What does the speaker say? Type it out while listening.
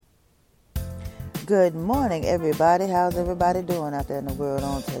Good morning, everybody. How's everybody doing out there in the world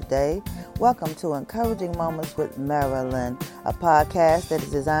on today? Welcome to Encouraging Moments with Marilyn, a podcast that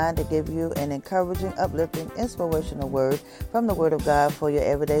is designed to give you an encouraging, uplifting, inspirational word from the Word of God for your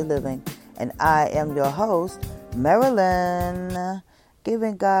everyday living. And I am your host, Marilyn,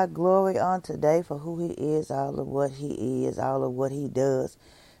 giving God glory on today for who He is, all of what He is, all of what He does,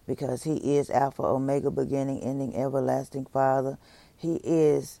 because He is Alpha, Omega, beginning, ending, everlasting Father. He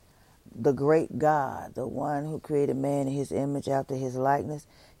is the great God, the one who created man in His image after His likeness.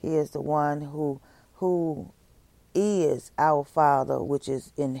 He is the one who is our Father, which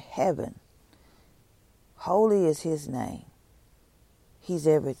is in heaven. Holy is His name. He's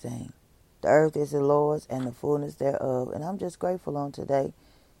everything. The earth is the Lord's and the fullness thereof. And I'm just grateful on today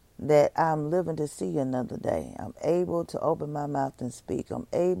that I'm living to see another day. I'm able to open my mouth and speak. I'm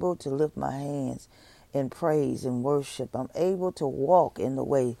able to lift my hands in praise and worship. I'm able to walk in the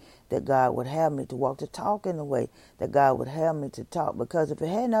way that God would have me to walk, to talk in the way that God would have me to talk. Because if it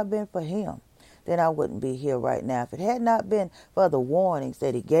had not been for Him, then I wouldn't be here right now. If it had not been for the warnings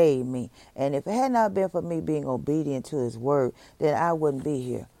that He gave me, and if it had not been for me being obedient to His word, then I wouldn't be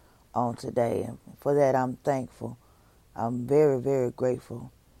here on today. And for that, I'm thankful. I'm very, very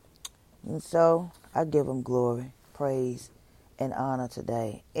grateful. And so I give Him glory, praise, and honor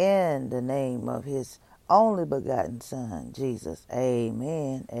today in the name of His only begotten Son, Jesus.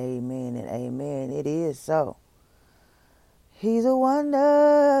 Amen, amen, and amen. It is so. He's a wonder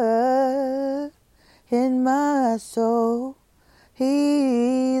in my soul.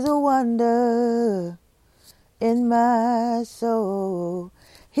 He's a wonder in my soul.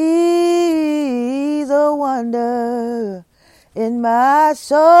 He's a wonder in my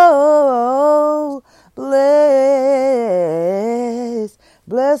soul.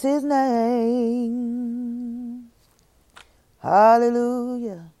 Bless His name.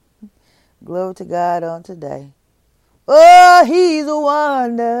 Hallelujah. Glory to God on today. Oh, He's a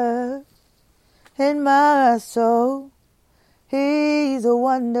wonder in my soul. He's a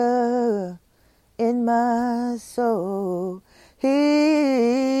wonder in my soul.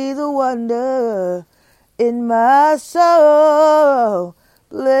 He's a wonder in my soul.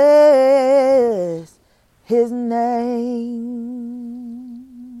 Bless His name.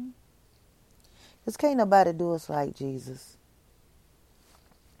 Because can't nobody do us like Jesus.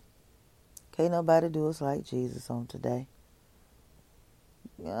 Can't nobody do us like Jesus on today.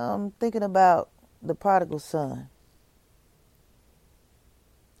 I'm thinking about the prodigal son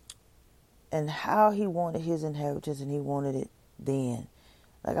and how he wanted his inheritance, and he wanted it then.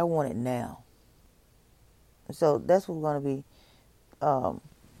 Like I want it now. So that's what we're going to be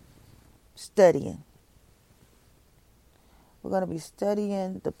studying. We're going to be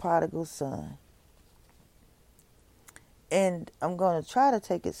studying the prodigal son. And I'm going to try to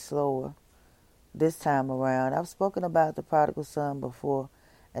take it slower this time around. I've spoken about the prodigal son before,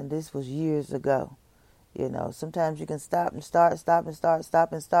 and this was years ago. You know, sometimes you can stop and start, stop and start,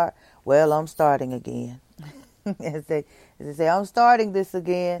 stop and start. Well, I'm starting again. As they say, I'm starting this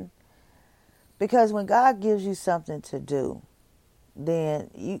again. Because when God gives you something to do, then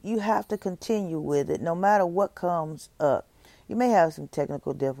you have to continue with it no matter what comes up. You may have some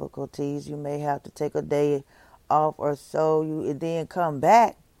technical difficulties. You may have to take a day off or so. You then come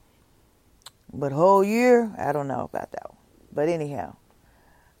back. But whole year, I don't know about that one. But anyhow,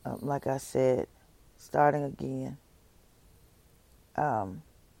 like I said, starting again.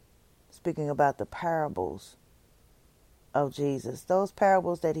 Speaking about the parables of Jesus. Those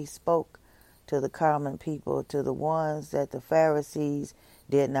parables that He spoke to the common people, to the ones that the Pharisees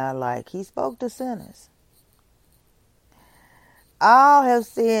did not like. He spoke to sinners. All have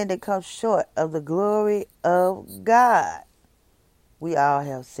sinned and come short of the glory of God. We all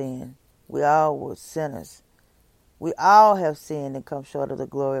have sinned. We all were sinners. We all have sinned and come short of the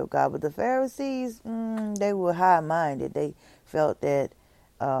glory of God. But the Pharisees, they were high-minded. They felt that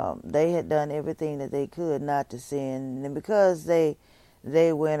they had done everything that they could not to sin. And because they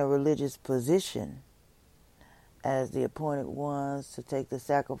were in a religious position as the appointed ones to take the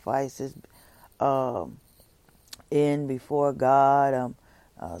sacrifices in before God,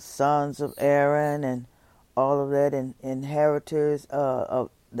 sons of Aaron and all of that, and inheritors of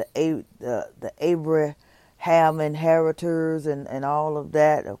the Abraham inheritors and all of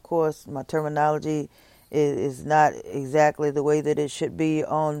that. Of course, my terminology is not exactly the way that it should be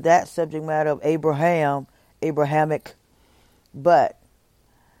on that subject matter of Abrahamic, but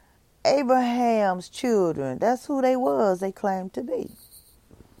Abraham's children, that's who they was, they claimed to be.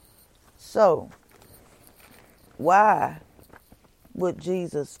 So, why would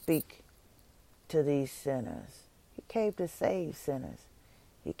Jesus speak to these sinners? He came to save sinners.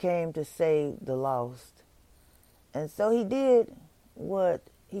 He came to save the lost. And so he did what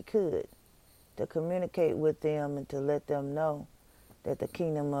he could to communicate with them and to let them know that the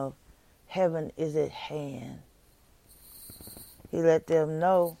kingdom of heaven is at hand. He let them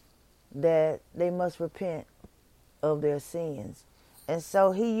know that they must repent of their sins. And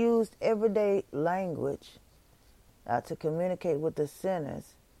so he used everyday language to communicate with the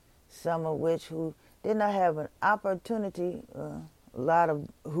sinners, some of which who did not have an opportunity, a lot of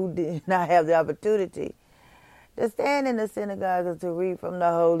who did not have the opportunity to stand in the synagogues to read from the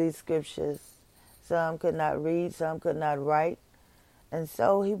Holy Scriptures. Some could not read, some could not write. And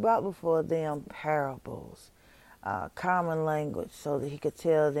so he brought before them parables, common language, so that he could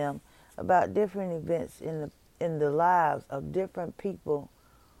tell them about different events in the lives of different people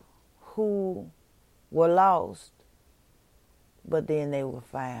who were lost, but then they were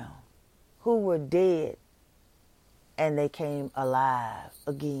found, who were dead, and they came alive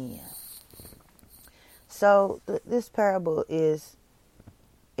again. So this parable is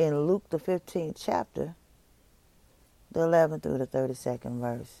in Luke the 15th chapter, the 11th through the 32nd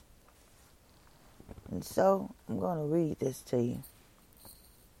verse. And so I'm going to read this to you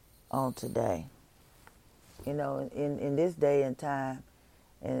on today. You know, in this day and time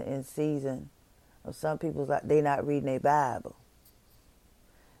and season, some people, they're not reading their Bible.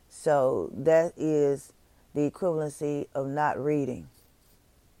 So that is the equivalency of not reading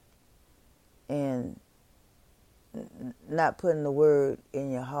and not putting the word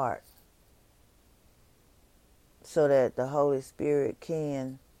in your heart so that the Holy Spirit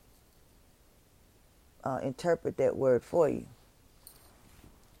can interpret that word for you.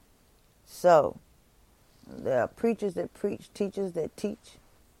 So there are preachers that preach, teachers that teach,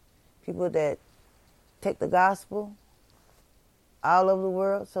 people that take the gospel all over the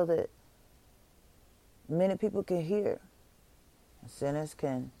world so that many people can hear. Sinners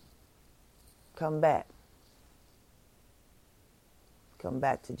can come back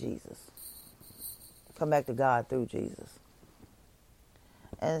to Jesus. Come back to God through Jesus.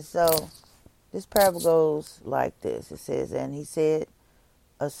 And so this parable goes like this. It says, and he said,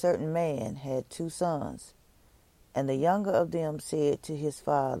 a certain man had 2 sons, and the younger of them said to his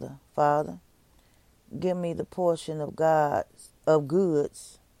father, Father, give me the portion of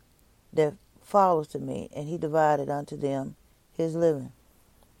goods that follows to me. And he divided unto them his living.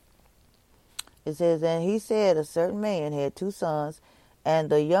 It says, and he said, a certain man had 2 sons,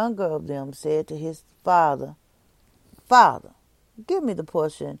 and the younger of them said to his father, Father, give me the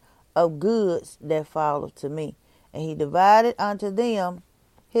portion of goods that follow to me. And he divided unto them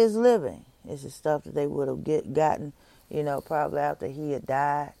his living. It's the stuff that they would have gotten, probably after he had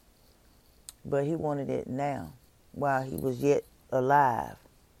died. But he wanted it now, while he was yet alive,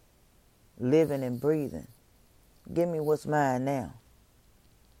 living and breathing. Give me what's mine now.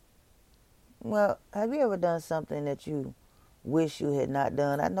 Well, have you ever done something that you wish you had not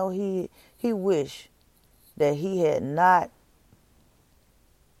done? I know he wished that he had not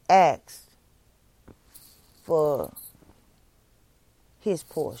asked for his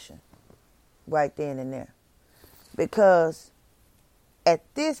portion right then and there. Because at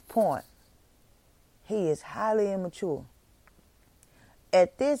this point, he is highly immature.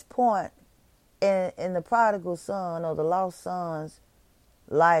 At this point in the prodigal son or the lost son's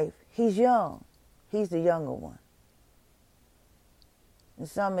life, he's young. He's the younger one. And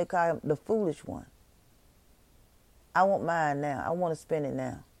some may call him the foolish one. I want mine now. I want to spend it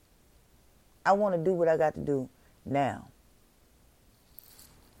now. I want to do what I got to do now.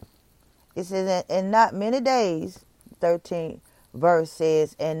 It says, and not many days, 13th verse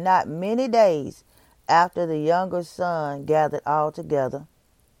says, and not many days after the younger son gathered all together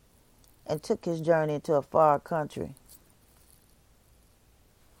and took his journey into a far country,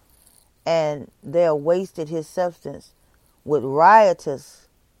 and there wasted his substance with riotous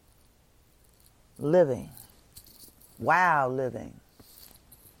living, wild living.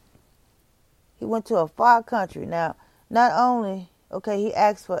 He went to a far country. Now, not only, he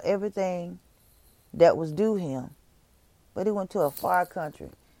asked for everything that was due him, but he went to a far country.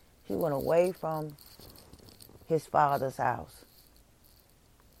 He went away from his father's house.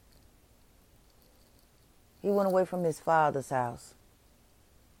 He went away from his father's house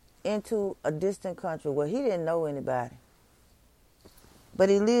into a distant country where he didn't know anybody. But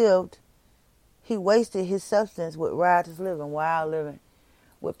he wasted his substance with riotous living, wild living,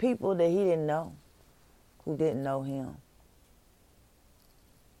 with people that he didn't know, who didn't know him.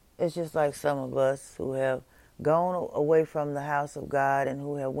 It's just like some of us who have gone away from the house of God and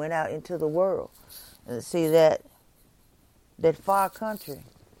who have went out into the world. And see that far country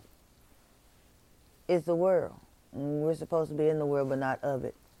is the world. And we're supposed to be in the world, but not of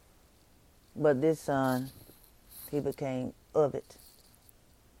it. But this son, he became of it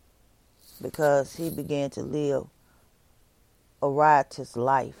because he began to live a riotous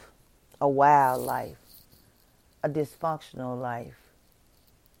life, a wild life, a dysfunctional life,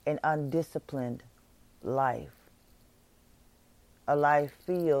 an undisciplined life, a life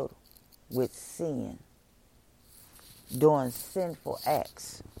filled with sin, doing sinful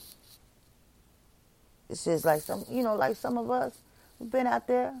acts. It's just like like some of us who've been out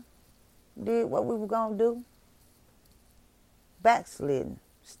there, did what we were going to do, backslidden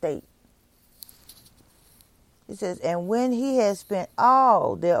state. It says, and when he had spent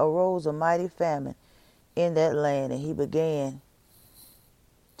all, there arose a mighty famine in that land, and he began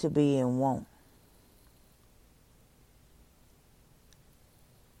to be in want.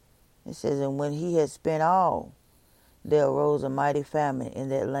 It says, and when he had spent all, there arose a mighty famine in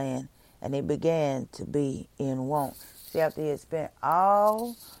that land, and he began to be in want. See, after he had spent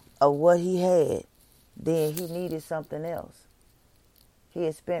all of what he had, then he needed something else. He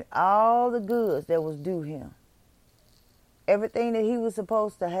had spent all the goods that was due him. Everything that he was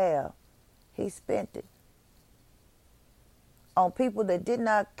supposed to have, he spent it on people that did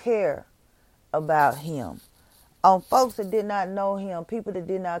not care about him, on folks that did not know him, people that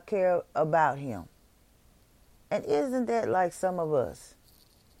did not care about him. And isn't that like some of us?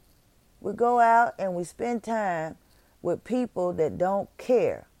 We go out and we spend time with people that don't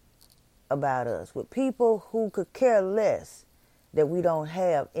care about us, with people who could care less that we don't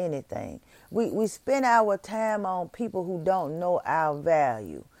have anything. We spend our time on people who don't know our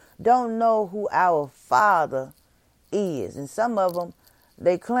value, don't know who our Father is. And some of them,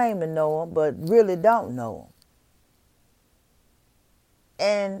 they claim to know him, but really don't know him.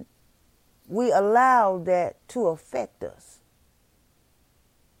 And we allow that to affect us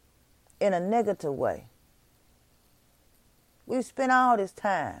in a negative way. We spend all this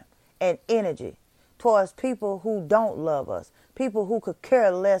time and energy towards people who don't love us, people who could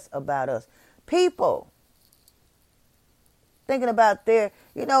care less about us, people thinking about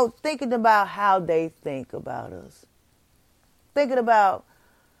thinking about how they think about us, thinking about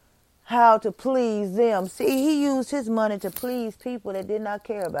how to please them. See, he used his money to please people that did not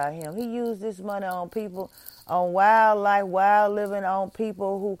care about him. He used this money on people, on wild life, wild living, on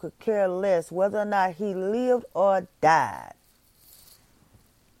people who could care less whether or not he lived or died.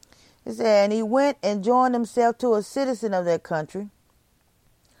 It said, and he went and joined himself to a citizen of that country,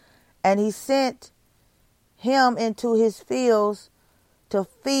 and he sent him into his fields to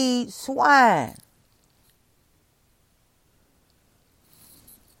feed swine.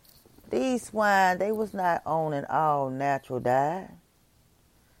 These swine, they was not on an all-natural diet.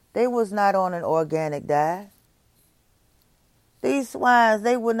 They was not on an organic diet. These swines,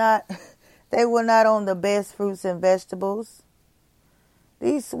 they were not on the best fruits and vegetables.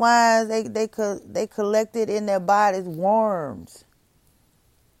 These swines, they collected in their bodies worms.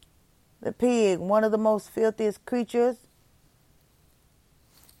 The pig, one of the most filthiest creatures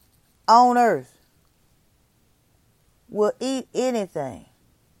on earth, will eat anything.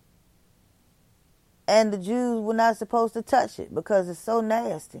 And the Jews were not supposed to touch it because it's so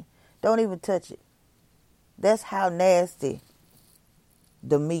nasty. Don't even touch it. That's how nasty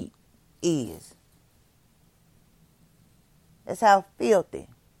the meat is. That's how filthy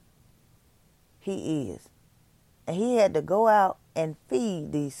he is. And he had to go out and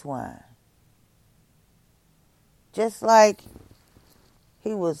feed these swine. Just like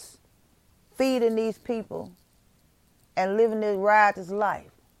he was feeding these people and living this riotous life.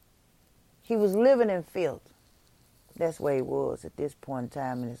 He was living in filth. That's where he was at this point in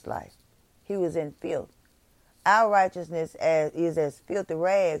time in his life. He was in filth. Our righteousness is as filthy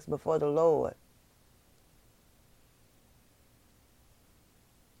rags before the Lord.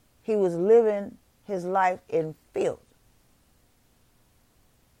 He was living his life in filth.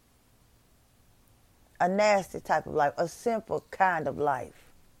 A nasty type of life, a sinful kind of life.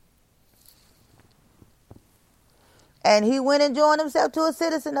 And he went and joined himself to a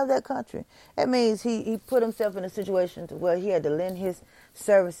citizen of that country. That means he put himself in a situation to where he had to lend his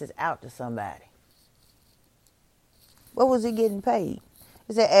services out to somebody. What was he getting paid?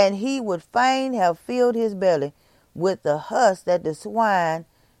 He said, and he would fain have filled his belly with the husk that the swine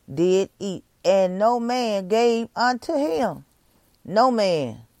did eat. And no man gave unto him. No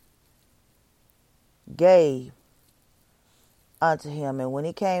man gave unto him. And when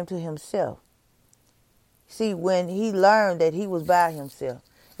he came to himself, see, when he learned that he was by himself,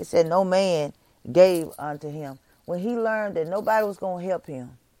 it said no man gave unto him. When he learned that nobody was going to help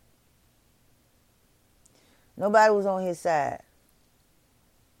him, nobody was on his side,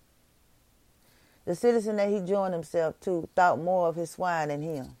 the citizen that he joined himself to thought more of his swine than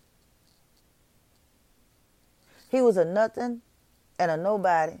him. He was a nothing and a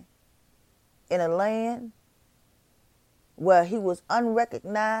nobody in a land where he was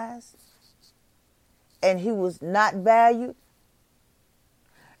unrecognized and he was not valued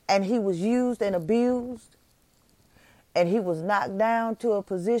and he was used and abused and he was knocked down to a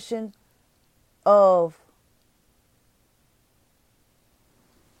position of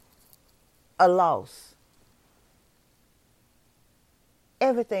a loss.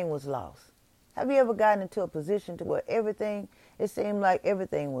 Everything was lost. Have you ever gotten into a position to where it seemed like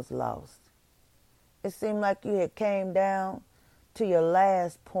everything was lost? It seemed like you had came down to your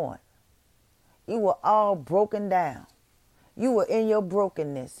last point. You were all broken down. You were in your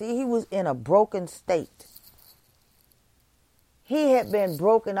brokenness. See, he was in a broken state. He had been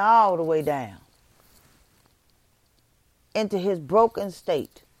broken all the way down into his broken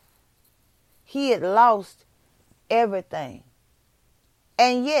state. He had lost everything.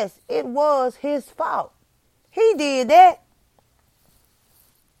 And yes, it was his fault. He did that.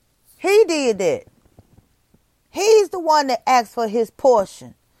 He did that. He's the one that asked for his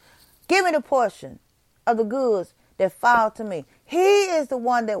portion. Give me the portion of the goods that fall to me. He is the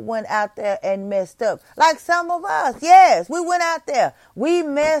one that went out there and messed up. Like some of us. Yes, we went out there. We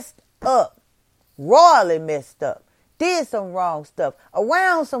messed up. Royally messed up. Did some wrong stuff.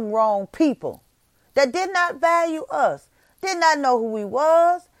 Around some wrong people that did not value us. Did not know who we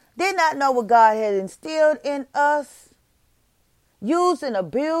was. Did not know what God had instilled in us. Used and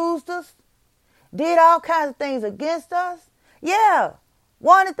abused us. Did all kinds of things against us. Yeah.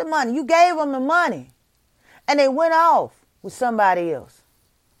 Wanted the money. You gave them the money. And they went off with somebody else.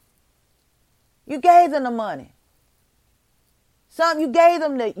 You gave them the money. You gave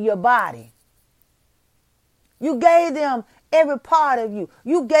them your body. You gave them every part of you.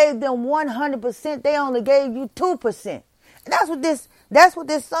 You gave them 100%. They only gave you 2%. And that's what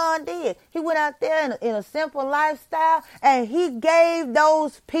this son did. He went out there in a simple lifestyle and he gave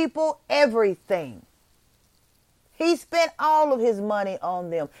those people everything. He spent all of his money on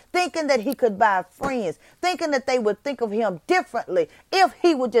them, thinking that he could buy friends, thinking that they would think of him differently if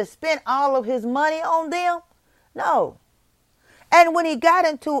he would just spend all of his money on them. No. And when he got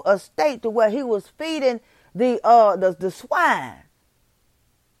into a state to where he was feeding the swine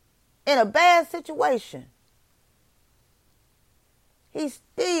in a bad situation, he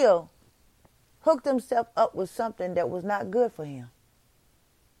still hooked himself up with something that was not good for him.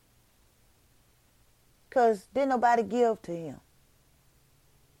 Because didn't nobody give to him.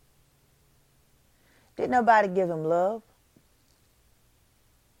 Didn't nobody give him love.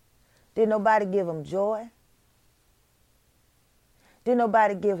 Didn't nobody give him joy. Didn't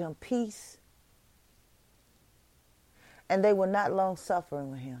nobody give him peace. And they were not long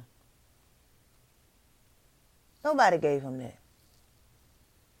suffering with him. Nobody gave him that.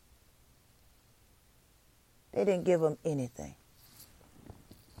 They didn't give him anything.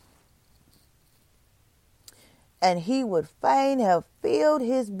 And he would fain have filled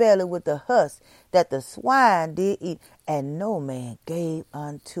his belly with the husk that the swine did eat, and no man gave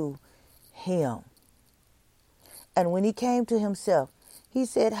unto him. And when he came to himself, he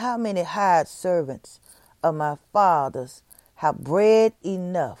said, how many hired servants of my father's have bread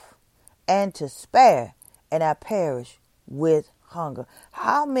enough and to spare, and I perish with hunger?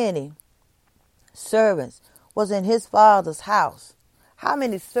 How many servants was in his father's house? How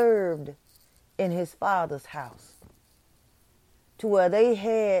many served in his father's house to where they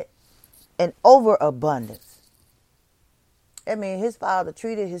had an overabundance? I mean, his father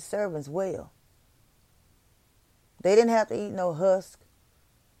treated his servants well. They didn't have to eat no husk.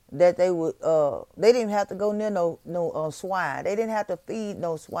 That they would. They didn't have to go near no swine. They didn't have to feed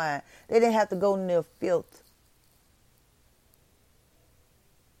no swine. They didn't have to go near filth.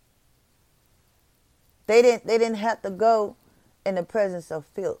 They didn't have to go in the presence of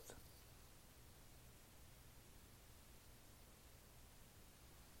filth.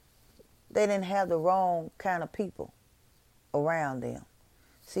 They didn't have the wrong kind of people around them.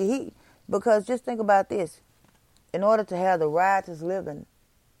 See, because just think about this. In order to have the riotous living,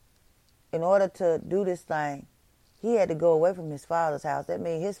 in order to do this thing, he had to go away from his father's house. That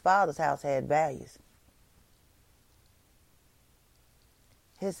means his father's house had values.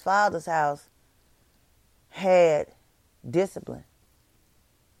 His father's house had discipline.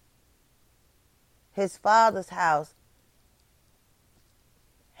 His father's house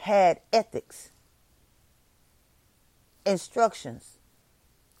had ethics, instructions,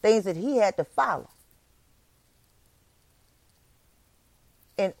 things that he had to follow.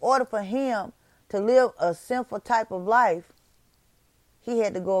 In order for him to live a sinful type of life, he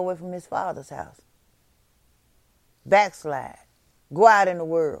had to go away from his father's house. Backslide. Go out in the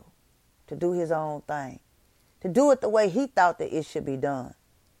world to do his own thing. to do it the way he thought that it should be done.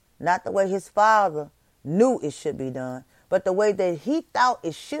 Not the way his father knew it should be done, but the way that he thought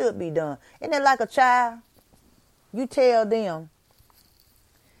it should be done. Isn't it like a child? You tell them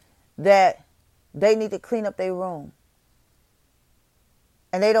that they need to clean up their room,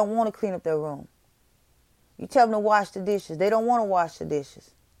 and they don't want to clean up their room. You tell them to wash the dishes. They don't want to wash the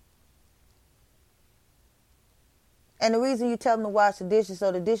dishes. And the reason you tell them to wash the dishes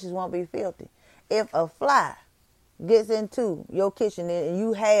so the dishes won't be filthy. If a fly gets into your kitchen and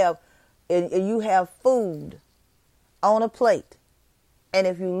you have food on a plate, and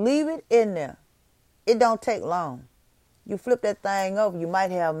if you leave it in there, it don't take long. You flip that thing over, you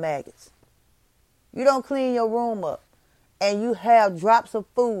might have maggots. You don't clean your room up, and you have drops of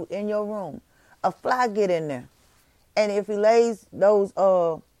food in your room. A fly get in there, and if he lays those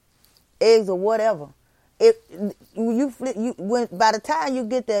eggs or whatever, by the time you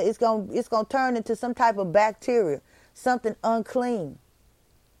get there, it's gonna turn into some type of bacteria, something unclean.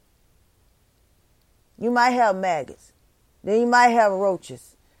 You might have maggots, then you might have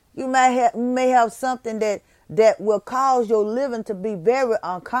roaches. You may have something that will cause your living to be very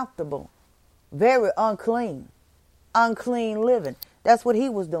uncomfortable, very unclean living. That's what he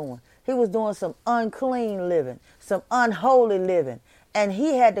was doing. He was doing some unclean living, some unholy living. And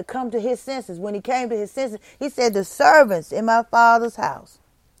he had to come to his senses. When he came to his senses, he said, the servants in my father's house.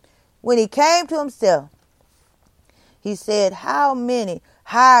 When he came to himself, he said, how many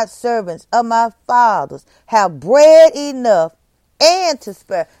hired servants of my father's have bread enough and to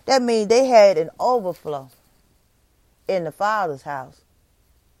spare? That means they had an overflow in the father's house.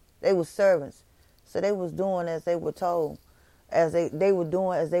 They were servants. So they was doing as they were told. As they were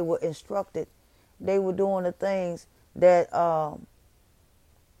doing as they were instructed. They were doing the things that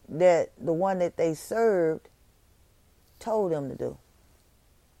that the one that they served told them to do.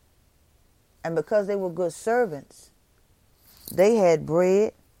 And because they were good servants, they had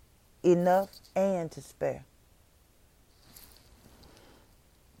bread enough and to spare.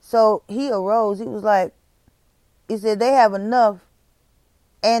 So he arose. He was like, he said, they have enough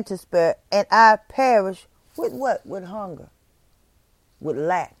and to spare, and I perish with what? With hunger, with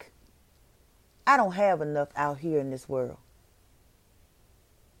lack. I don't have enough out here in this world.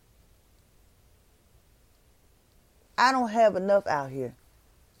 I don't have enough out here.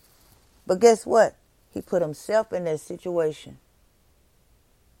 But guess what? He put himself in that situation.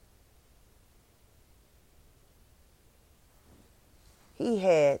 He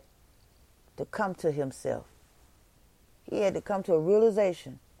had to come to himself. He had to come to a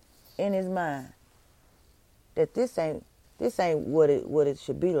realization in his mind that this ain't what it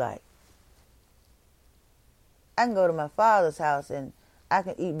should be like. I can go to my father's house and I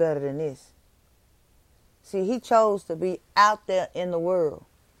can eat better than this. See, he chose to be out there in the world.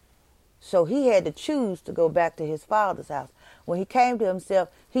 So he had to choose to go back to his father's house. When he came to himself,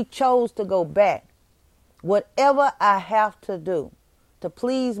 he chose to go back. Whatever I have to do to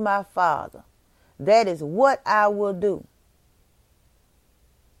please my father, that is what I will do.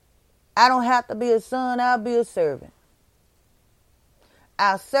 I don't have to be a son, I'll be a servant.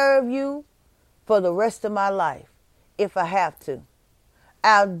 I'll serve you for the rest of my life if I have to.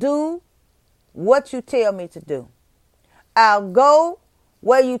 I'll do what you tell me to do. I'll go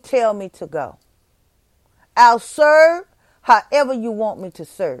where you tell me to go. I'll serve however you want me to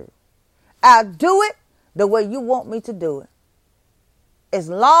serve. I'll do it the way you want me to do it. As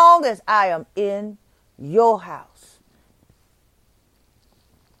long as I am in your house.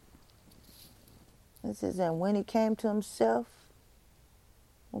 It says, and when he came to himself,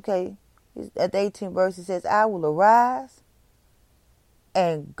 okay, at the 18th verse, it says, I will arise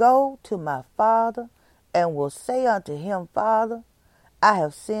and go to my father and will say unto him, Father, I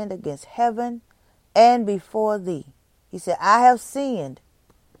have sinned against heaven and before thee. He said, I have sinned.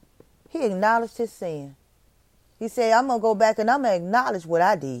 He acknowledged his sin. He said, I'm going to go back and I'm going to acknowledge what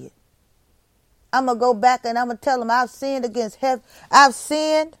I did. I'm going to go back and I'm going to tell him I've sinned against heaven. I've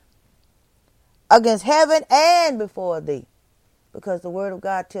sinned against heaven and before thee. Because the word of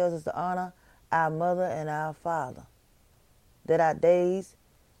God tells us to honor our mother and our father, that our days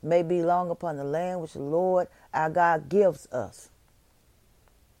may be long upon the land which the Lord our God gives us.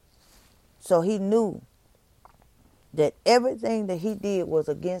 So he knew that everything that he did was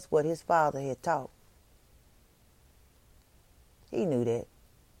against what his father had taught. He knew that.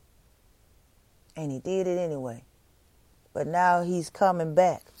 And he did it anyway. But now he's coming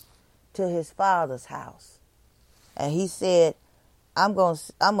back to his father's house. And he said, I'm going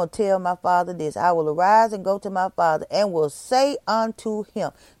to tell my father this. I will arise and go to my father and will say unto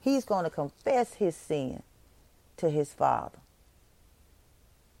him. He's going to confess his sin to his father.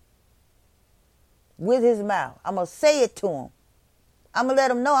 with his mouth. I'm going to say it to him. I'm going to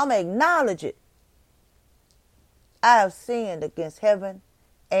let him know. I'm going to acknowledge it. I have sinned against heaven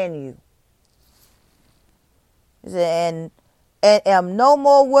and you. He said, and am no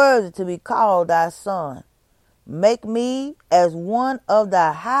more worthy to be called thy son. Make me as one of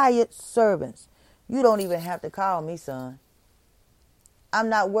thy hired servants. You don't even have to call me son. I'm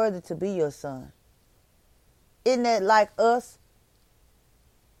not worthy to be your son. Isn't that like us?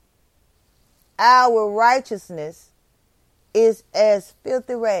 Our righteousness is as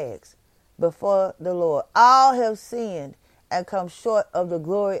filthy rags before the Lord. All have sinned and come short of the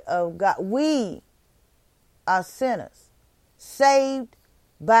glory of God. We are sinners, saved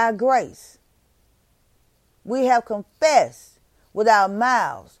by grace. We have confessed with our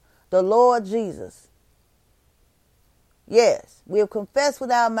mouths the Lord Jesus. Yes, we have confessed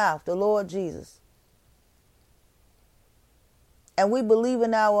with our mouth the Lord Jesus. And we believe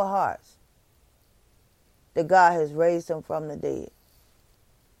in our hearts that God has raised him from the dead.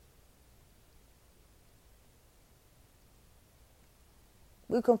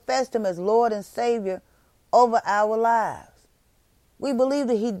 We confessed him as Lord and Savior over our lives. We believe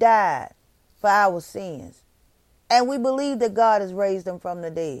that he died for our sins. And we believe that God has raised him from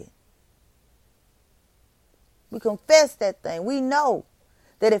the dead. We confess that thing. We know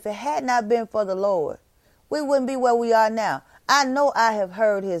that if it had not been for the Lord, we wouldn't be where we are now. I know I have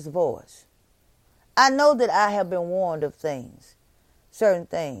heard his voice. I know that I have been warned of things, certain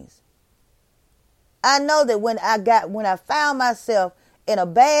things. I know that when I found myself in a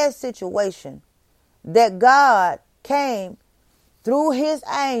bad situation, that God came through his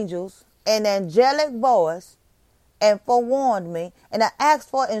angels, an angelic voice, and forewarned me, and I asked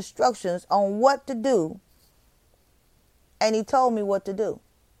for instructions on what to do, and he told me what to do.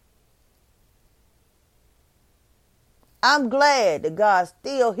 I'm glad that God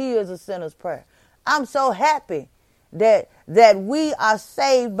still hears a sinner's prayer. I'm so happy that we are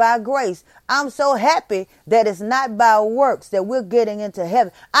saved by grace. I'm so happy that it's not by works that we're getting into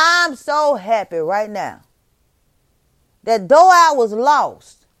heaven. I'm so happy right now that though I was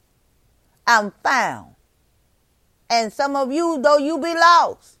lost, I'm found. And some of you, though you be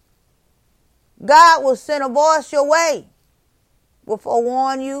lost, God will send a voice your way, will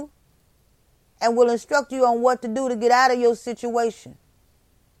forewarn you, and will instruct you on what to do to get out of your situation.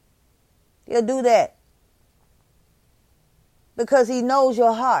 He'll do that because he knows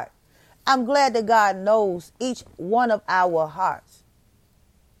your heart. I'm glad that God knows each one of our hearts.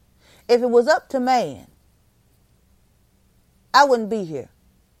 If it was up to man, I wouldn't be here.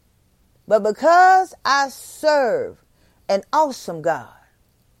 But because I serve an awesome God,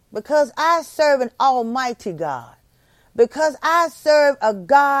 because I serve an almighty God, because I serve a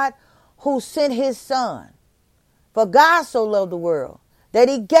God who sent his son, for God so loved the world that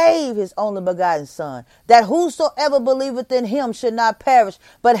he gave his only begotten son, that whosoever believeth in him should not perish,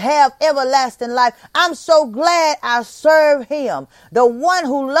 but have everlasting life. I'm so glad I serve him, the one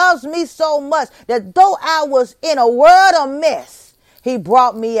who loves me so much that though I was in a world of mess, he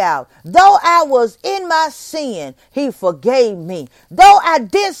brought me out. Though I was in my sin, he forgave me. Though I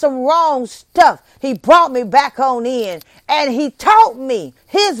did some wrong stuff, he brought me back on in, and he taught me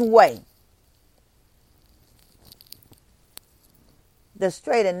his way, the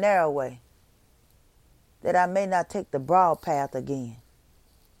straight and narrow way, that I may not take the broad path again.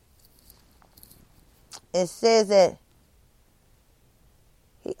 It says that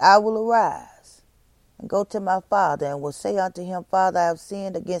I will arise and go to my father and will say unto him, Father, I have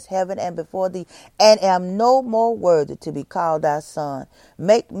sinned against heaven and before thee, and am no more worthy to be called thy son.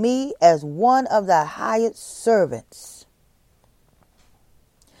 Make me as one of thy hired servants.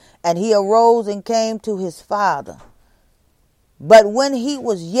 And he arose and came to his father. But when he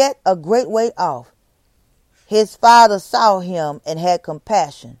was yet a great way off, his father saw him and had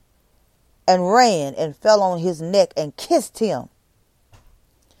compassion, and ran and fell on his neck and kissed him.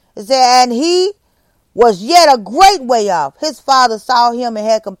 It said, and he was yet a great way off. His father saw him and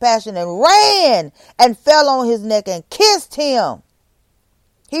had compassion, and ran and fell on his neck and kissed him.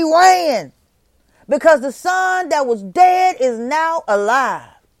 He ran because the son that was dead is now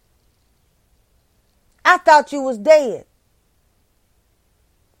alive. I thought you was dead.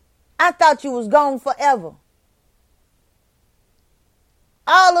 I thought you was gone forever.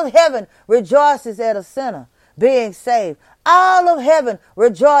 All of heaven rejoices at a sinner being saved. All of heaven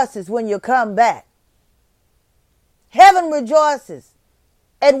rejoices when you come back. Heaven rejoices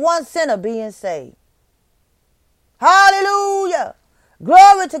at one sinner being saved. Hallelujah.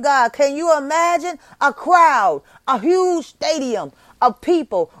 Glory to God. Can you imagine a crowd, a huge stadium of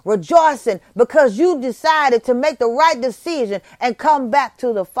people rejoicing because you decided to make the right decision and come back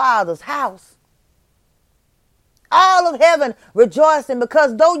to the Father's house? All of heaven rejoicing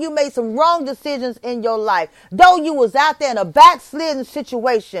because though you made some wrong decisions in your life, though you was out there in a backslidden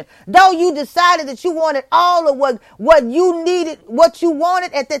situation, though you decided that you wanted all of what you needed, what you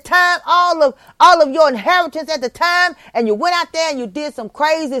wanted at the time, all of your inheritance at the time, and you went out there and you did some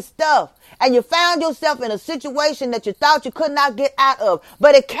crazy stuff. And you found yourself in a situation that you thought you could not get out of.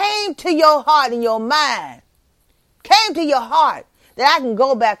 But it came to your heart and your mind, came to your heart that I can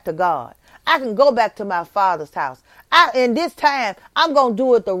go back to God. I can go back to my Father's house. In this time, I'm going to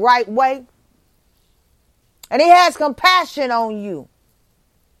do it the right way. And he has compassion on you.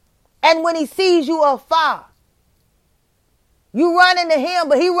 And when he sees you afar, you run into him,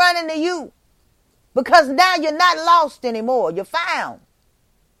 but he run into you. Because now you're not lost anymore. You're found.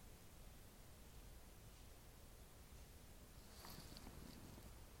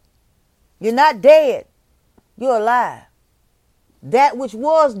 You're not dead. You're alive. That which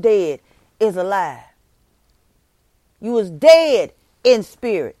was dead is alive. You was dead in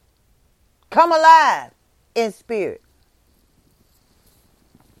spirit. Come alive in spirit.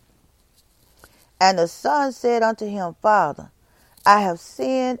 And the son said unto him, Father, I have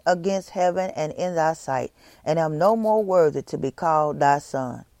sinned against heaven and in thy sight, and am no more worthy to be called thy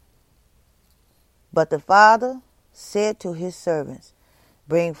son. But the father said to his servants,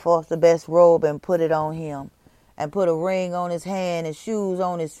 Bring forth the best robe and put it on him, and put a ring on his hand and shoes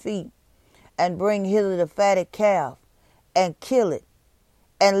on his feet, and bring hither the fatted calf, and kill it,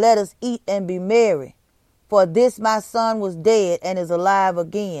 and let us eat and be merry. For this my son was dead and is alive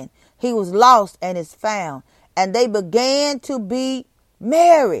again. He was lost and is found. And they began to be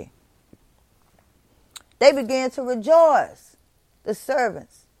merry. They began to rejoice, the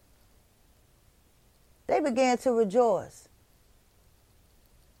servants. They began to rejoice.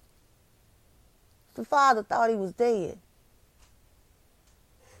 The father thought he was dead,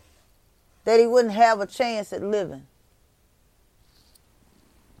 that he wouldn't have a chance at living.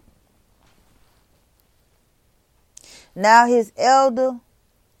 Now his elder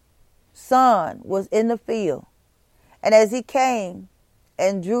son was in the field, and as he came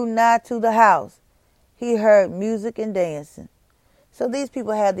and drew nigh to the house, he heard music and dancing. So these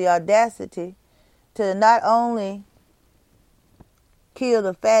people had the audacity to not only kill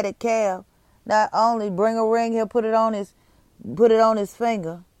the fatted calf, not only bring a ring here, put it on his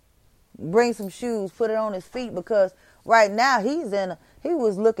finger, bring some shoes, put it on his feet, because right now he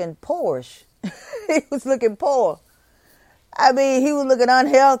was looking poorish. He was looking poor. I mean, he was looking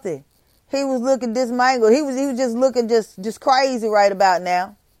unhealthy. He was looking dismangled. He was just looking just crazy right about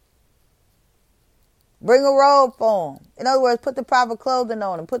now. Bring a robe for him. In other words, put the proper clothing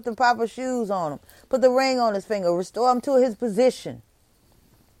on him. Put the proper shoes on him. Put the ring on his finger. Restore him to his position.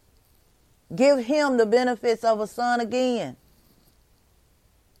 Give him the benefits of a son again.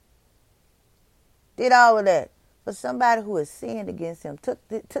 Did all of that. But somebody who has sinned against him,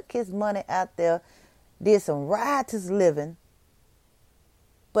 took his money out there, did some riotous living,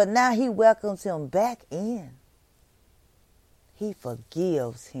 but now he welcomes him back in. He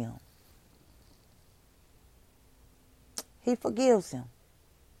forgives him. He forgives him.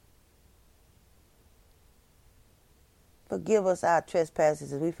 Forgive us our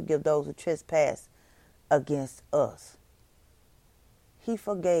trespasses as we forgive those who trespass against us. He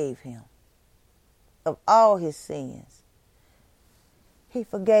forgave him of all his sins. He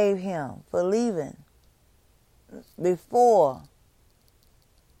forgave him for leaving before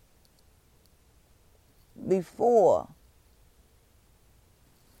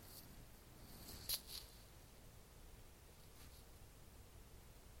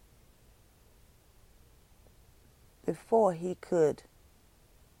he could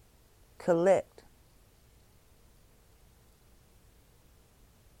collect.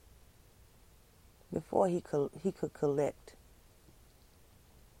 Before he could collect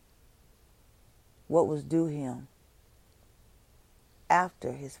what was due him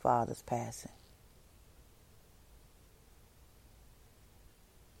after his father's passing.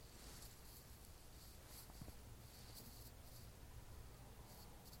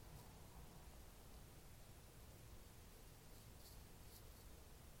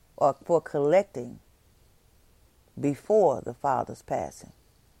 Or for collecting before the father's passing.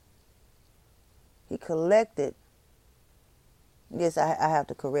 He collected. Yes, I have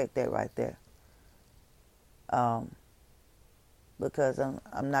to correct that right there. Because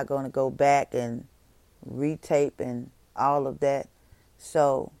I'm not going to go back and retape and all of that.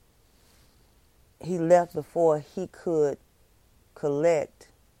 So he left before he could collect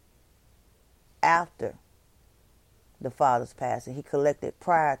after the father's passing. He collected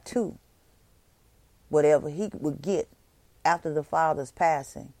prior to whatever he would get after the father's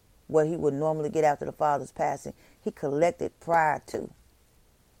passing. what he would normally get after the father's passing. He collected prior to.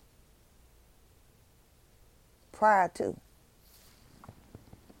 Prior to.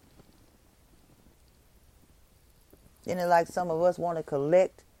 Isn't it like some of us want to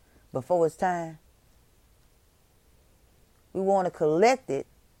collect before it's time? We want to collect it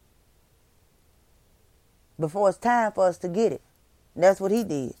before it's time for us to get it. And that's what he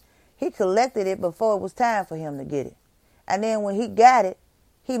did. He collected it before it was time for him to get it. And then when he got it,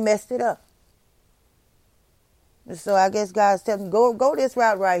 he messed it up. And so I guess God's telling him, go this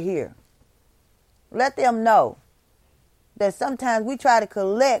route right here. Let them know that sometimes we try to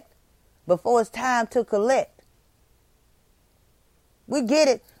collect before it's time to collect. We get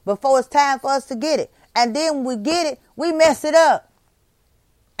it before it's time for us to get it. And then when we get it, we mess it up.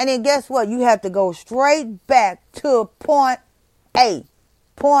 And then guess what? You have to go straight back to point A.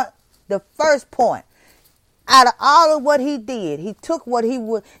 The first point. Out of all of what he did, he took what he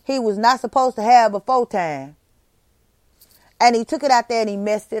was not supposed to have before time. And he took it out there and he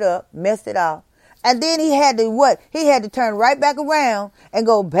messed it up, messed it off. And then he had to what? He had to turn right back around and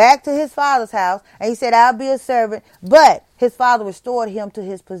go back to his father's house. And he said, I'll be a servant. But his father restored him to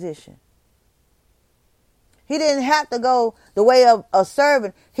his position. He didn't have to go the way of a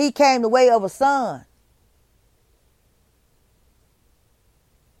servant. He came the way of a son.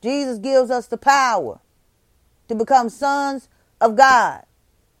 Jesus gives us the power to become sons of God.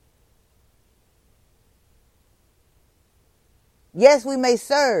 Yes, we may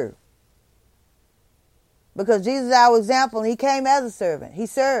serve. Because Jesus is our example and he came as a servant. He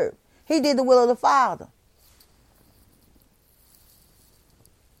served. He did the will of the Father.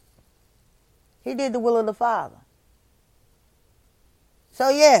 He did the will of the Father. So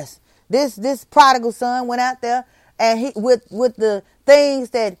yes, this prodigal son went out there and he with the things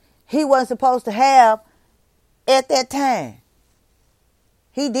that he wasn't supposed to have at that time.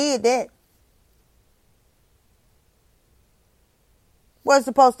 He did that. Wasn't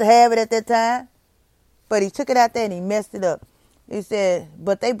supposed to have it at that time, but he took it out there and he messed it up. He said,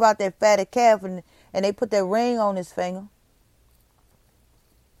 but they brought that fatted calf and they put that ring on his finger.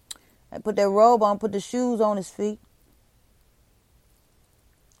 They put that robe on, put the shoes on his feet.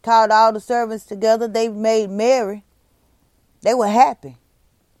 Called all the servants together. They made merry. They were happy.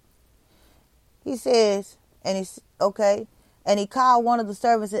 He says, and he called one of the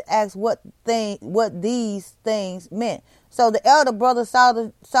servants and asked what these things meant. So the elder brother saw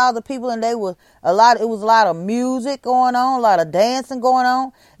the people, and it was a lot of music going on, a lot of dancing going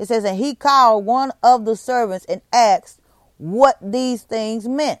on. It says, and he called one of the servants and asked what these things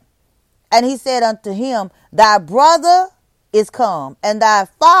meant. And he said unto him, thy brother is come, and thy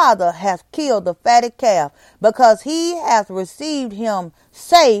father hath killed the fatted calf, because he hath received him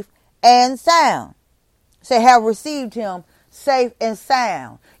safe and sound. Say, have received him safe and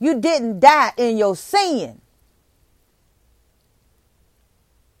sound. You didn't die in your sin.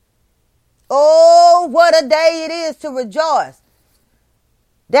 Oh, what a day it is to rejoice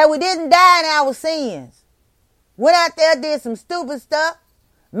that we didn't die in our sins. Went out there, did some stupid stuff,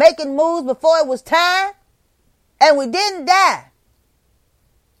 making moves before it was time, and we didn't die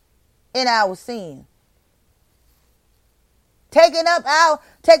in our sin. Taking up our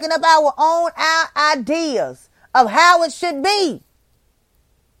ideas of how it should be.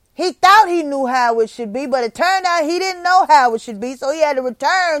 He thought he knew how it should be, but it turned out he didn't know how it should be, so he had to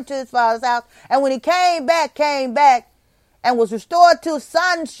return to his father's house. And when he came back and was restored to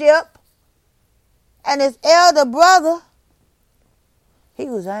sonship, and his elder brother, he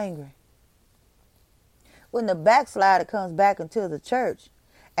was angry. When the backslider comes back into the church,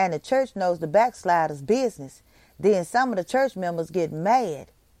 and the church knows the backslider's business, then some of the church members get mad.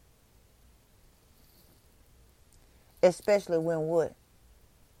 Especially when what?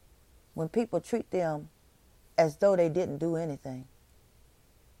 When people treat them as though they didn't do anything.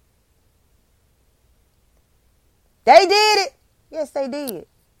 They did it. Yes, they did.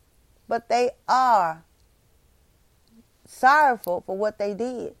 But they are sorrowful for what they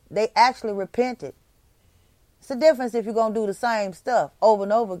did. They actually repented. It's a difference if you're going to do the same stuff over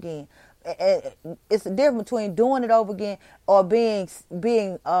and over again. It's a difference between doing it over again or being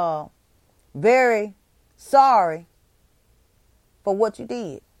very sorry for what you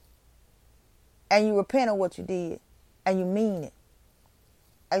did. And you repent of what you did. And you mean it.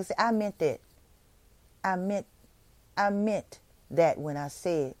 Like I said, I meant that. I meant that when I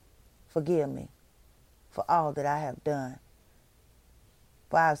said, forgive me for all that I have done.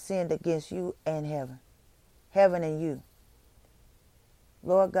 For I have sinned against you and heaven. Heaven and you.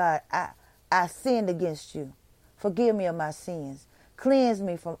 Lord God, I sinned against you. Forgive me of my sins. Cleanse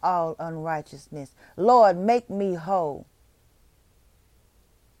me from all unrighteousness. Lord, make me whole.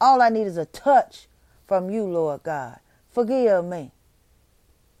 All I need is a touch from you, Lord God. Forgive me.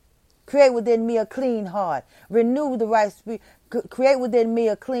 Create within me a clean heart. Renew the right spirit. Create within me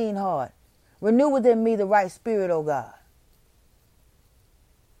a clean heart. Renew within me the right spirit, oh God.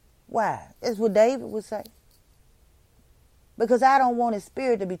 Why? It's what David would say. Because I don't want his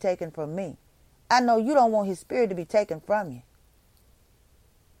spirit to be taken from me. I know you don't want his spirit to be taken from you.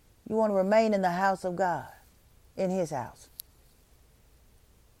 You want to remain in the house of God, in his house.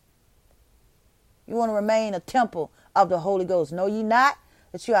 You want to remain a temple of the Holy Ghost. Know ye not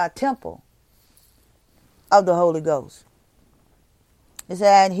that you are a temple of the Holy Ghost? It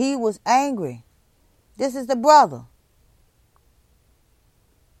said, and he was angry. This is the brother.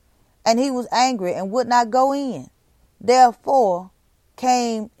 And he was angry and would not go in. Therefore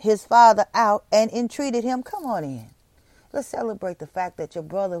came his father out and entreated him, come on in. Let's celebrate the fact that your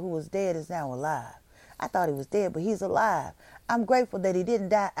brother who was dead is now alive. I thought he was dead, but he's alive. I'm grateful that he didn't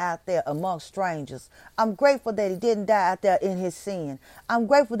die out there amongst strangers. I'm grateful that he didn't die out there in his sin. I'm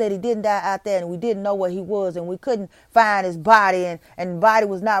grateful that he didn't die out there and we didn't know where he was and we couldn't find his body and the body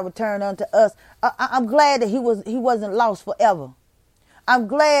was not returned unto us. I'm glad that he wasn't lost forever. I'm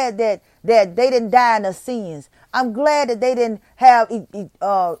glad that they didn't die in their sins. I'm glad that they didn't have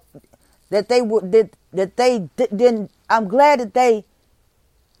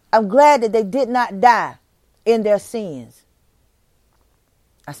I'm glad that they did not die in their sins.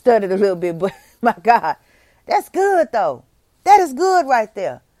 I studied a little bit, but my God, that's good though. That is good right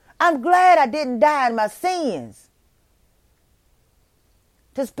there. I'm glad I didn't die in my sins.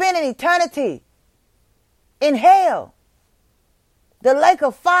 To spend an eternity in hell, the lake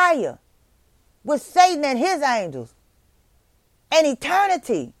of fire, with Satan and his angels, an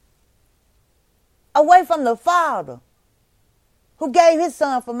eternity away from the Father who gave his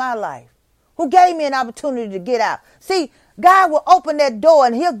son for my life, who gave me an opportunity to get out. See, God will open that door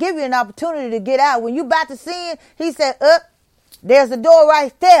and he'll give you an opportunity to get out. When you're about to sin, he said, there's a door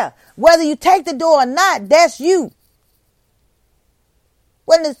right there. Whether you take the door or not, that's you.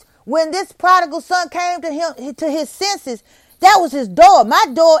 When this prodigal son came to his senses, that was his door. My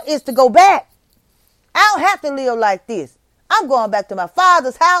door is to go back. I don't have to live like this. I'm going back to my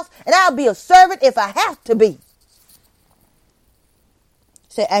father's house and I'll be a servant if I have to be.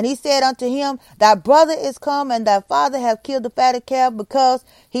 And he said unto him, thy brother is come, and thy father hath killed the fatted calf, because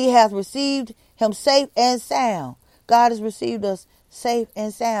he hath received him safe and sound. God has received us safe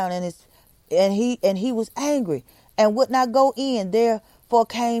and sound, and he was angry and would not go in. Therefore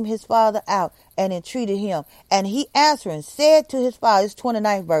came his father out and entreated him. And he answering said to his father, it's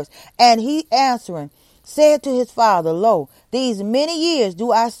 29th verse, and he answering said to his father, lo, these many years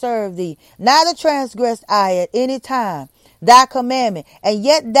do I serve thee, neither transgressed I at any time thy commandment, and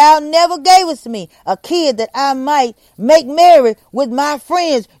yet thou never gavest me a kid that I might make merry with my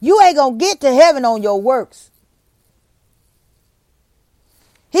friends. You ain't gonna get to heaven on your works.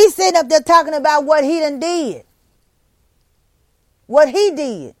 He's sitting up there talking about what he done did. What he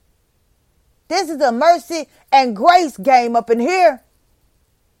did. This is a mercy and grace game up in here.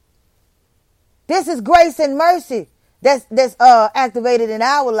 This is grace and mercy that's activated in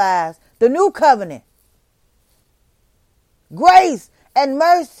our lives. The new covenant. Grace and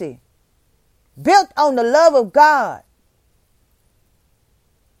mercy built on the love of God,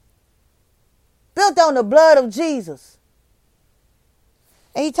 built on the blood of Jesus.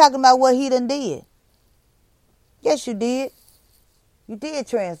 And he talking about what he done did. Yes, you did. You did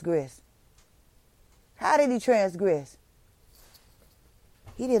transgress. How did he transgress?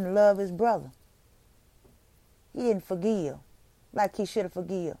 He didn't love his brother. He didn't forgive like he should have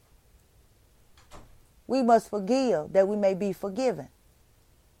forgiven. We must forgive that we may be forgiven.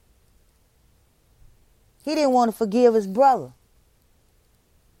 He didn't want to forgive his brother.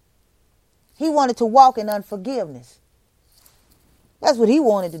 He wanted to walk in unforgiveness. That's what he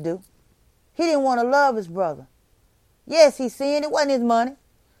wanted to do. He didn't want to love his brother. Yes, he sinned. It wasn't his money.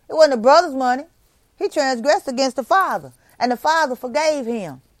 It wasn't the brother's money. He transgressed against the father, and the father forgave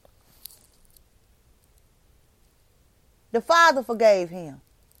him. The father forgave him.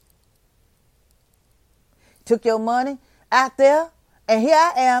 Took your money out there, and here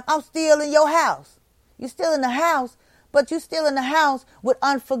I am. I'm still in your house. You're still in the house, but you're still in the house with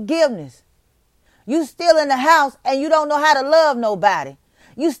unforgiveness. You still in the house, and you don't know how to love nobody.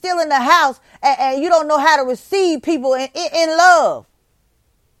 You still in the house, and you don't know how to receive people in love.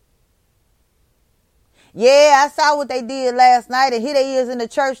 Yeah, I saw what they did last night, and here they is in the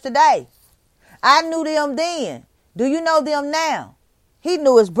church today. I knew them then. Do you know them now? He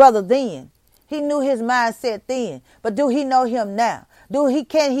knew his brother then. He knew his mindset then, but do he know him now?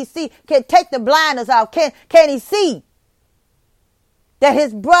 Can he see? Can take the blinders off? Can he see? that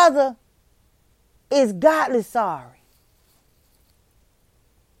his brother is godly sorry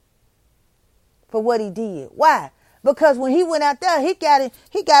for what he did. Why? Because when he went out there, he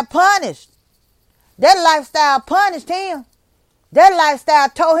got punished. That lifestyle punished him. That lifestyle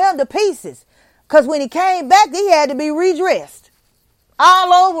tore him to pieces. Because when he came back, he had to be redressed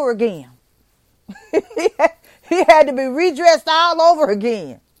all over again. He had to be redressed all over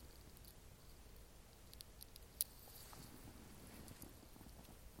again.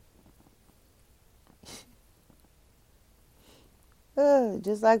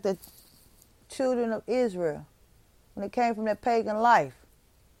 Just like the children of Israel, when they came from that pagan life,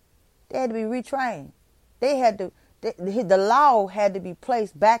 they had to be retrained. The law had to be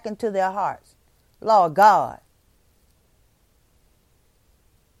placed back into their hearts. Law of God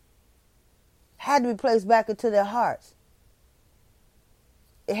had to be placed back into their hearts.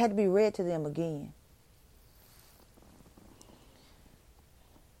 It had to be read to them again.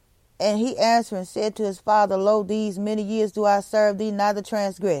 And he answered and said to his father, Lo, these many years do I serve thee, neither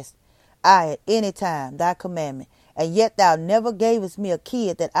transgressed I at any time thy commandment. And yet thou never gavest me a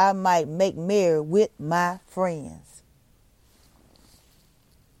kid that I might make merry with my friends.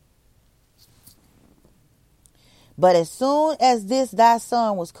 But as soon as this thy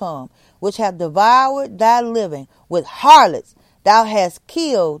son was come, which hath devoured thy living with harlots, thou hast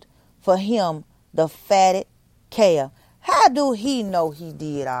killed for him the fatted calf. How do he know he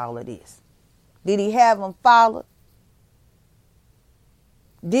did all of this? Did he have him followed?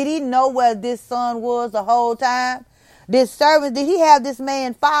 Did he know where this son was the whole time? This servant, did he have this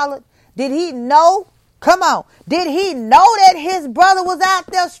man followed? Did he know? Come on. Did he know that his brother was out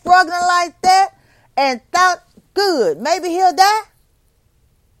there struggling like that and thought, good, maybe he'll die?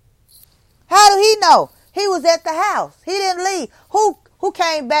 How do he know? He was at the house. He didn't leave. Who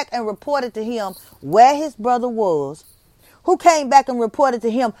came back and reported to him where his brother was? Who came back and reported to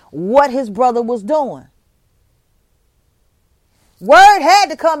him what his brother was doing? Word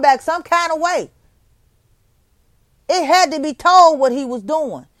had to come back some kind of way. It had to be told what he was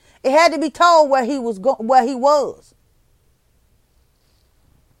doing. It had to be told where he was where he was.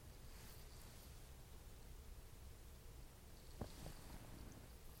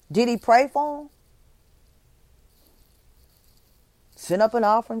 Did he pray for him? Send up an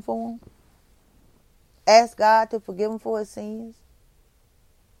offering for him? Ask God to forgive him for his sins?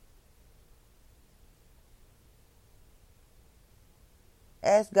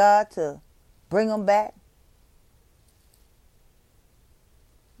 Ask God to bring him back?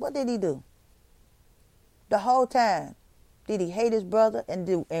 What did he do? The whole time, did he hate his brother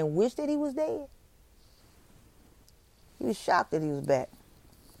and wish that he was dead? He was shocked that he was back.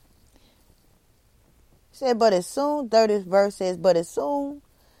 He said, but as soon, 30th verse says, but as soon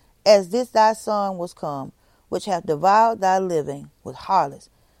as this thy son was come, which hath devoured thy living with harlots,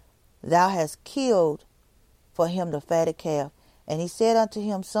 thou hast killed for him the fatted calf. And he said unto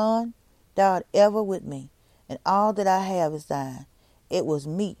him, Son, thou art ever with me, and all that I have is thine. It was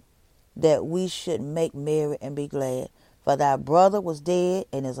meet that we should make merry and be glad. For thy brother was dead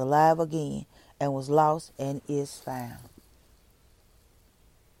and is alive again, and was lost and is found.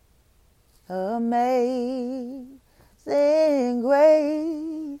 Amazing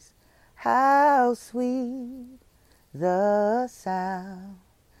grace, how sweet the sound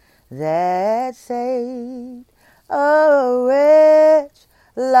that saved a wretch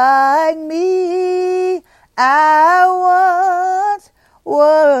like me. I once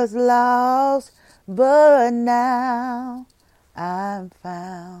was lost, but now I'm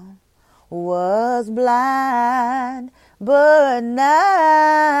found. Was blind, but now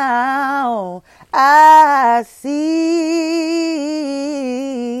I see.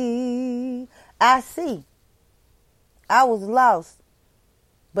 I see. I was lost,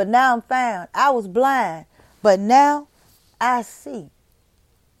 but now I'm found. I was blind, but now I see.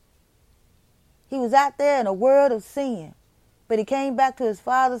 He was out there in a world of sin, but he came back to his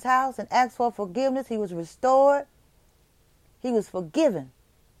father's house and asked for forgiveness. He was restored. He was forgiven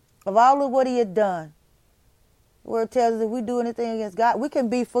of all of what he had done. The word tells us if we do anything against God, we can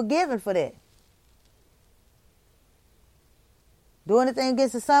be forgiven for that. Do anything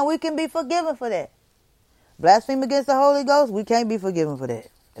against the Son, we can be forgiven for that. Blaspheme against the Holy Ghost, we can't be forgiven for that.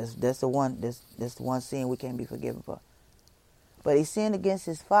 That's the one sin we can't be forgiven for. But he sinned against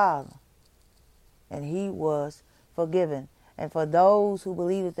his Father, and he was forgiven. And for those who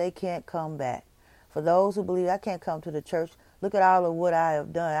believe that they can't come back, for those who believe I can't come to the church, look at all of what I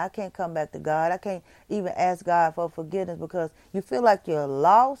have done. I can't come back to God. I can't even ask God for forgiveness because you feel like you're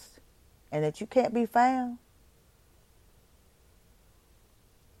lost and that you can't be found.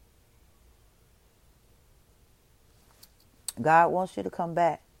 God wants you to come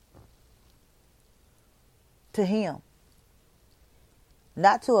back to him.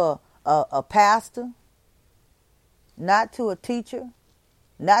 Not to a pastor, not to a teacher,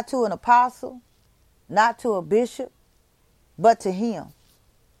 not to an apostle, not to a bishop, but to him.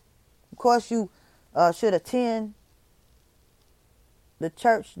 Of course, you should attend the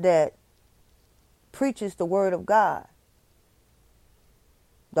church that preaches the word of God,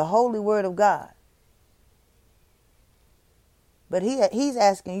 the holy word of God. But he's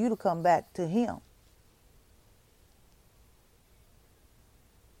asking you to come back to him.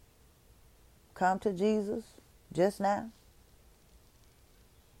 Come to Jesus just now.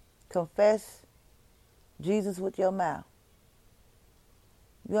 Confess Jesus with your mouth.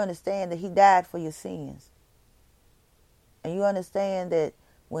 You understand that he died for your sins. And you understand that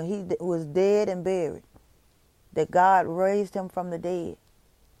when he was dead and buried, that God raised him from the dead.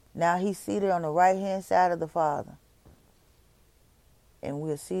 Now he's seated on the right-hand side of the Father. And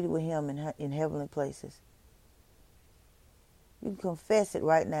we're seated with him in heavenly places. You can confess it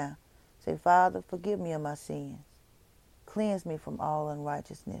right now. Say, Father, forgive me of my sins. Cleanse me from all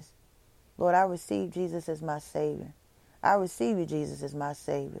unrighteousness. Lord, I receive Jesus as my Savior. I receive you, Jesus, as my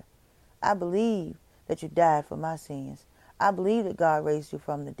Savior. I believe that you died for my sins. I believe that God raised you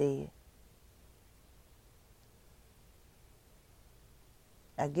from the dead.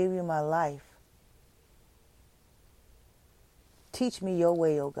 I give you my life. Teach me your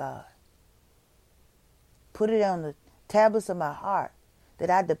way, O God. Put it on the tablets of my heart, that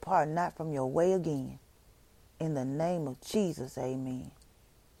I depart not from your way again. In the name of Jesus, amen.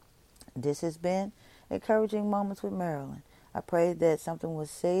 This has been Encouraging Moments with Marilyn. I pray that something was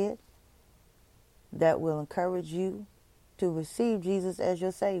said that will encourage you to receive Jesus as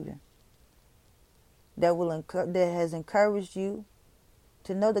your Savior. That has encouraged you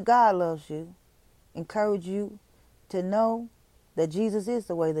to know that God loves you. Encourage you to know that Jesus is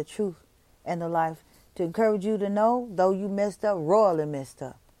the way, the truth, and the life. To encourage you to know, though you messed up, royally messed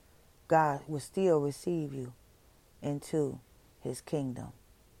up, God will still receive you into his kingdom.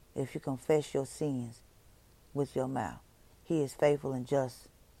 If you confess your sins with your mouth, he is faithful and just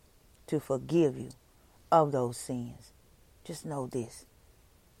to forgive you of those sins. Just know this,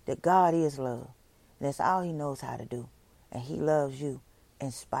 that God is love. And that's all he knows how to do. And he loves you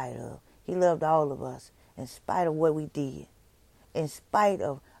in spite of. He loved all of us in spite of what we did. In spite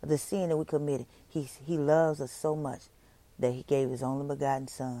of the sin that we committed. He loves us so much that he gave his only begotten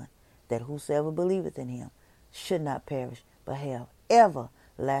Son, that whosoever believeth in him should not perish, but have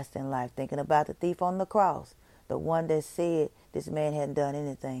everlasting life. Thinking about the thief on the cross, the one that said this man hadn't done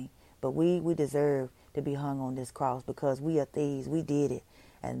anything, but we deserve to be hung on this cross because we are thieves. We did it.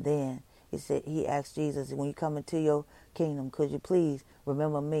 And then he asked Jesus, when you come into your kingdom, could you please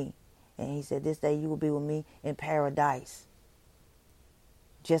remember me? And he said, this day you will be with me in paradise.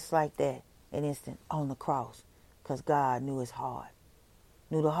 Just like that, an instant on the cross, because God knew his heart,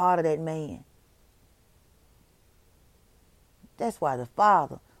 knew the heart of that man. That's why the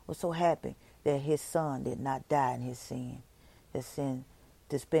Father was so happy that his Son did not die in his sin,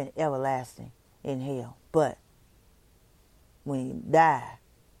 to spend everlasting in hell. But when he died,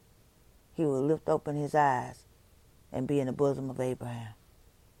 he would lift open his eyes and be in the bosom of Abraham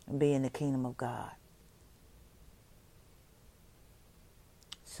and be in the kingdom of God.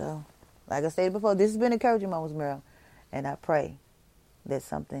 So, like I said before, this has been Encouraging Moments, Marilyn, and I pray that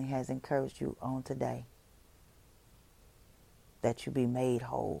something has encouraged you on today, that you be made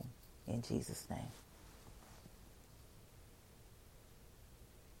whole in Jesus' name.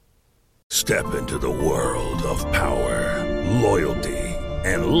 Step into the world of power, loyalty,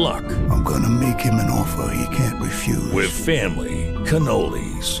 and luck. I'm gonna make him an offer he can't refuse. With family,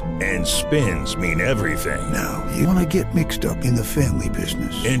 cannolis, and spins mean everything. Now, you wanna get mixed up in the family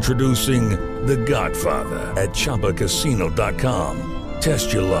business. Introducing The Godfather at ChumbaCasino.com.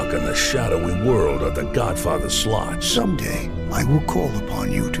 Test your luck in the shadowy world of The Godfather slot. Someday, I will call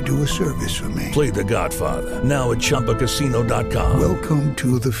upon you to do a service for me. Play The Godfather now at ChumbaCasino.com. Welcome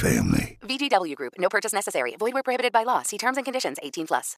to the family. VGW Group. No purchase necessary. Void where prohibited by law. See terms and conditions. 18+.